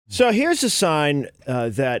So here's a sign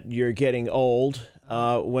that you're getting old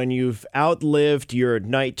when you've outlived your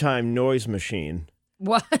nighttime noise machine.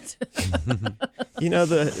 What?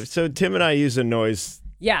 So Tim and I use a noise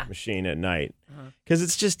Yeah. machine at night because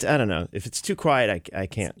it's just, I don't know, if it's too quiet, I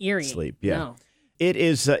can't Eerie. sleep. Yeah, No. it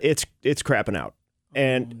is. It's crapping out,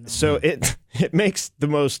 and so it makes the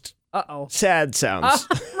most sad sounds.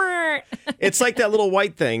 It's like that little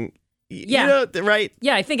white thing. Yeah. Right?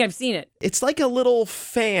 Yeah, I think I've seen it. It's like a little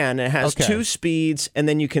fan. It has two speeds, and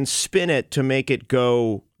then you can spin it to make it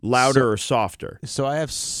go louder or softer. So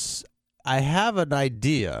I have an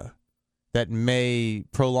idea that may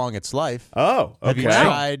prolong its life. Oh, okay. Have you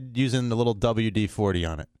tried using the little WD-40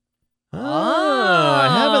 on it? Oh, I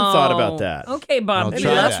haven't thought about that. Okay, Bob. Maybe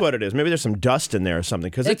that's what it is. Maybe there's some dust in there or something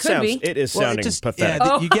because it is sounding pathetic.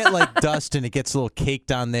 Yeah, you get like dust and it gets a little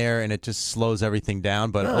caked on there and it just slows everything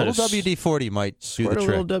down. But a little WD-40 might do the trick.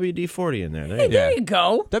 A little WD-40 in there. There you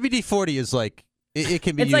go. WD-40 is like it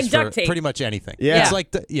can be it's used like for duct tape. pretty much anything. Yeah, it's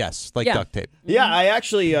like duct tape. Yeah, I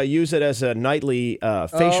actually use it as a nightly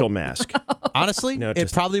facial mask. Honestly,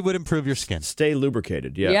 it probably would improve your skin. Stay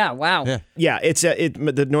lubricated. Yeah. Yeah. Wow. Yeah. It's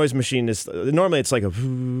the noise machine is normally it's like a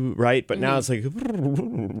right, but now it's like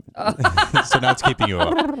so now it's keeping you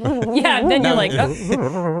up. Yeah. And then you're like,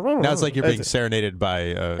 now it's like you're being serenaded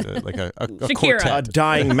by like a quartet. A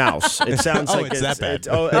dying mouse. It sounds like it's that bad.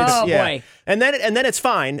 boy. And then it's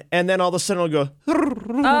fine, and then all of a sudden it'll go.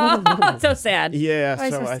 Oh, so sad. Yeah. Why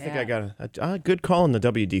So I think I got a good call on the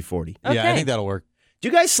WD-40. Okay. Yeah, I think that'll work. Do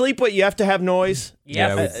you guys sleep what you have to have noise?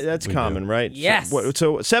 Yes. Yeah, that's we common, do. right? Yes.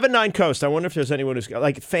 So 7-9 Coast, I wonder if there's anyone who's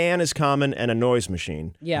like fan is common and a noise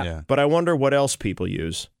machine. Yeah. But I wonder what else people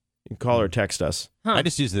use. You can call or text us. Huh. I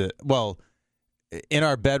just use in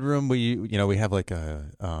our bedroom we have like a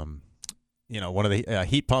one of the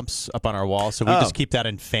heat pumps up on our wall, so we just keep that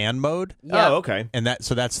in fan mode. Yeah. Oh, okay. And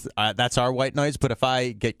that's our white noise. But if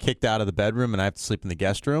I get kicked out of the bedroom and I have to sleep in the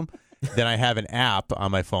guest room, then I have an app on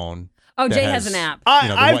my phone. Oh, Jay has an app.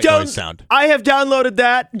 The white noise sound. I have downloaded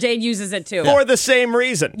that. Jade uses it too. For the same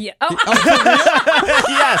reason. Yeah.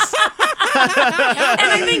 Yes.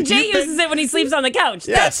 And I think Jay uses it when he sleeps on the couch.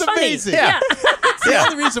 Yes. That's funny. amazing. Yeah. It's the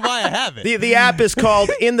only reason why I have it. The app is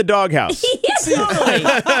called In the Doghouse. Yeah, totally.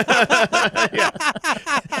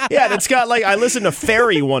 Yeah, and it's got I listened to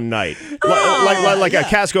Ferry one night, like a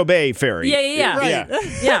Casco Bay ferry. Yeah. Right.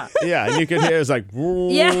 Yeah. Yeah, and you could hear it's like,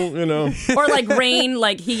 Or like rain,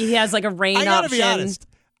 like he has like a rain I gotta option. be honest.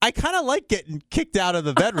 I kind of like getting kicked out of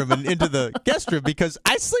the bedroom and into the guest room because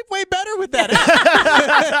I sleep way better with that app.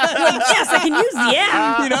 Yes, I can use the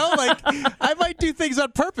app. I might do things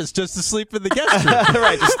on purpose just to sleep in the guest room.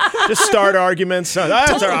 Right, just start arguments. All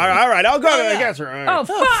right, I'll go to the guest room. Oh,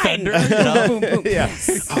 fine. Boom, boom. Yeah.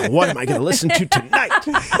 Oh, what am I going to listen to tonight?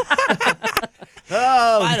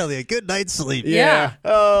 Finally, a good night's sleep. Yeah.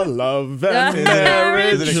 Oh, love and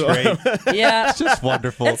marriage. Isn't it great? Yeah. It's just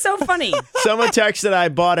wonderful. It's so funny. Someone texted I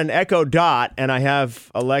bought an Echo Dot and I have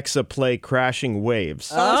Alexa play Crashing Waves.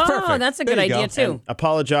 That's perfect. That's a There good you go. idea, too.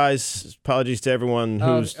 Apologies to everyone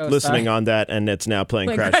who's listening on that, and it's now playing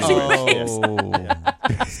Like Crashing Crashing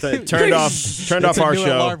Waves. Turned off our new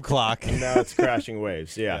show. alarm clock. And now it's Crashing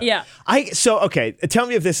Waves. Yeah. Yeah. Okay. Tell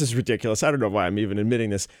me if this is ridiculous. I don't know why I'm even admitting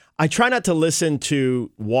this. I try not to listen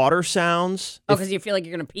to water sounds. Oh, because you feel like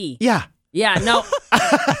you're going to pee. Yeah. Yeah, no.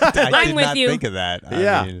 I did with not you. think of that.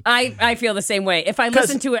 Yeah. I feel the same way. If I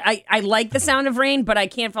listen to it, I like the sound of rain, but I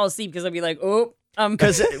can't fall asleep because I'll be like,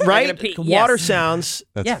 because pee. water Yes. sounds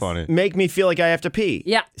That's funny. make me feel like I have to pee.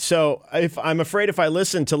 Yeah. So I'm afraid if I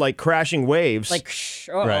listen to Crashing Waves, like,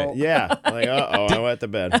 uh-oh. Right. yeah, I went to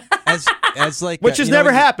bed, As like which has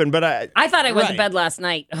never happened. But I thought I went to Right. bed last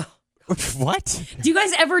night. What? Do you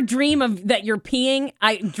guys ever dream of that you're peeing?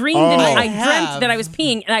 I dreamed I dreamt that I was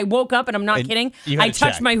peeing, and I woke up, and I'm not And kidding. you had I to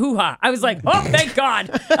touched check. my hoo-ha. I was like, oh, thank God.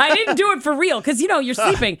 I didn't do it for real, because, you're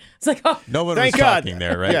sleeping. It's like, oh. No one Thank was God. talking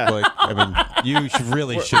there, right? Yeah. Like, I mean, you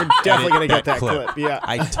really should. definitely edit gonna get that clip. Yeah.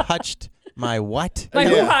 I touched my what? My Yeah.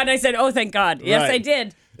 hoo-ha, and I said, oh, thank God. Yes, Right. I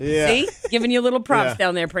did. Yeah. See? Giving you little props Yeah.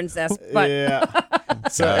 down there, princess. But Yeah.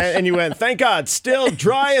 So and you went, thank God, still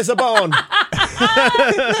dry as a bone.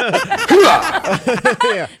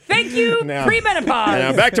 Yeah. thank you, Now- premenopause.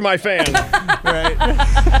 Now back to my fan. Right.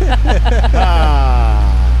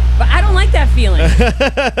 But I don't like that feeling.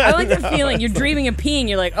 I don't like that feeling. You're dreaming of peeing.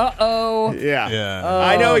 You're like, uh-oh. Yeah. Yeah.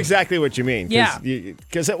 I know exactly what you mean. Yeah.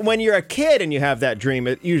 Because when you're a kid and you have that dream,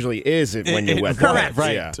 it usually is when you wet the Correct. bed.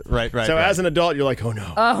 Right. Yeah. Right. So right. as an adult, you're like, oh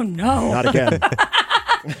no, Oh, no. not again.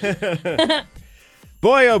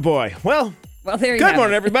 Boy, oh boy. Well, Well, there you Good have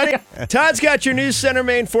morning, it. everybody. Todd's got your News Center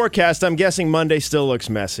Maine forecast. I'm guessing Monday still looks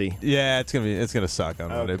messy. Yeah, it's gonna suck on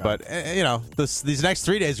Monday, but these next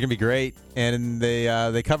 3 days are gonna be great, and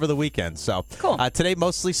they cover the weekend. So cool. Today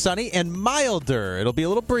mostly sunny and milder. It'll be a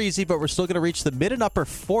little breezy, but we're still gonna reach the mid and upper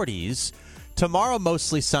 40s. Tomorrow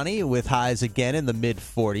mostly sunny with highs again in the mid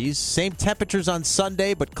 40s. Same temperatures on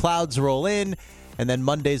Sunday, but clouds roll in. And then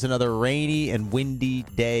Monday's another rainy and windy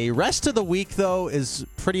day. Rest of the week, though, is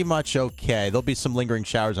pretty much okay. There'll be some lingering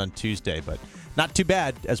showers on Tuesday, but not too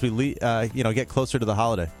bad as we get closer to the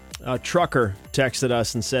holiday. A trucker texted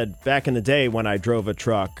us and said, back in the day when I drove a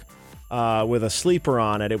truck with a sleeper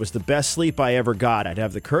on it, it was the best sleep I ever got. I'd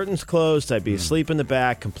have the curtains closed, I'd be asleep in the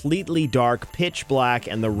back, completely dark, pitch black,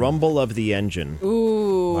 and the rumble of the engine.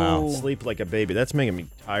 Ooh. Wow. Sleep like a baby. That's making me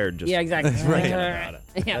tired just exactly. thinking about it.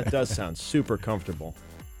 Yeah. That does sound super comfortable.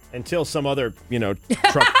 Until some other,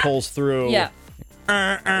 truck pulls through. Yeah.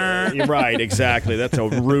 You're right, exactly. That's a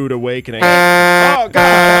rude awakening. Oh,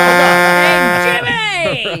 God.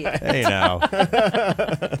 Hey, Jimmy! Hey, now.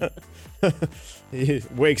 He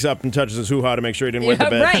wakes up and touches his hoo-ha to make sure he didn't wet the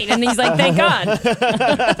bed. Right, and he's like, thank God.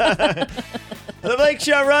 The Blake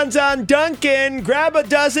Show runs on Dunkin'. Grab a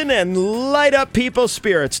dozen and light up people's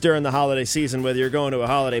spirits during the holiday season, whether you're going to a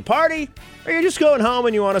holiday party or you're just going home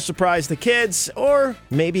and you want to surprise the kids, or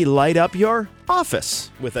maybe light up your office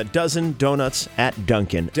with a dozen donuts at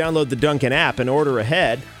Dunkin'. Download the Dunkin' app and order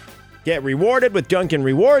ahead. Get rewarded with Dunkin'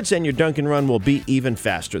 Rewards, and your Dunkin' run will be even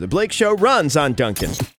faster. The Blake Show runs on Dunkin'.